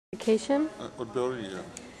Vacation. What building are you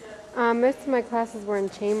in? Most of my classes were in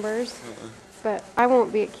Chambers, but I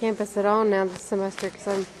won't be at campus at all now this semester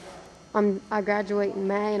because I graduate in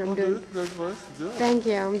May and I'm doing. Good. Thank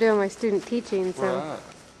you. I'm doing my student teaching, so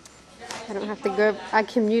I don't have to go. I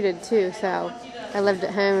commuted too, so I lived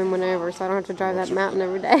at home and went over, so I don't have to drive that mountain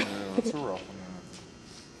every day. Yeah, that's a rough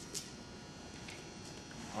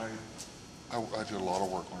one. I did a lot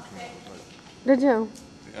of work on campus. Did you?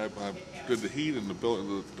 I did the heat in the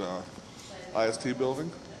building, the IST building.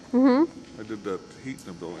 I did that heat in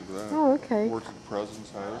the building for that. Oh, okay. Worked at the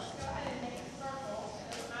president's house.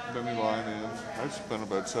 Then we line in. I spent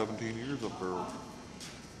about 17 years up there.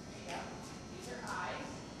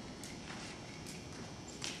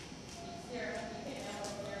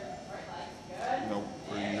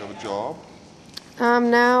 Do you have a job?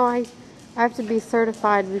 Now I have to be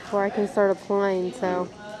certified before I can start applying, so.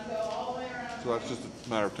 So that's just a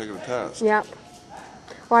matter of taking a test. Yep.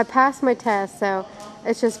 Well, I passed my test, so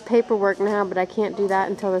it's just paperwork now, but I can't do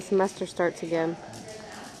that until the semester starts again.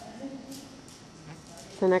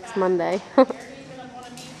 So next Monday.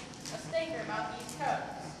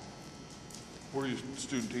 What are you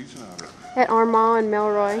student teaching at? At Armagh and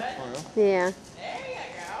Milroy. Oh, Yeah. yeah? There you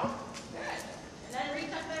go. Good. And then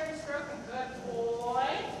reach up there and stroke him. Good boy.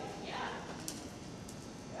 Yeah.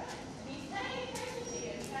 Good. And he's paying attention to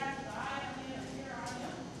you. He has his eye on you, his ear on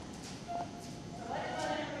you. So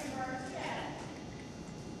let him reverse again.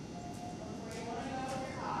 Where you want to go with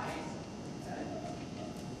your eyes. Good.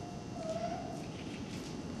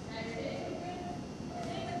 And you're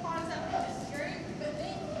hitting the concept of the scary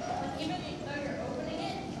thing. Like even though you're opening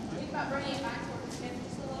it, think about bringing it back towards your hip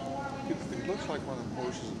just a little more. He looks like one of them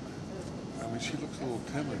horses. I mean, she looks a little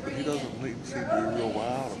timid, but he doesn't seem to be real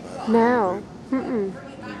wild about it. No.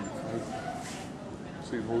 I've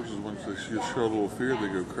seen horses when they show a little fear, they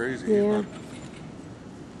go crazy. Yeah.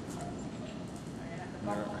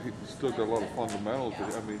 He's still got a lot of fundamentals,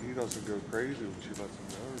 but I mean, he doesn't go crazy when she lets him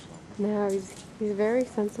go or something. No, he's very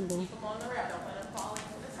sensible. On the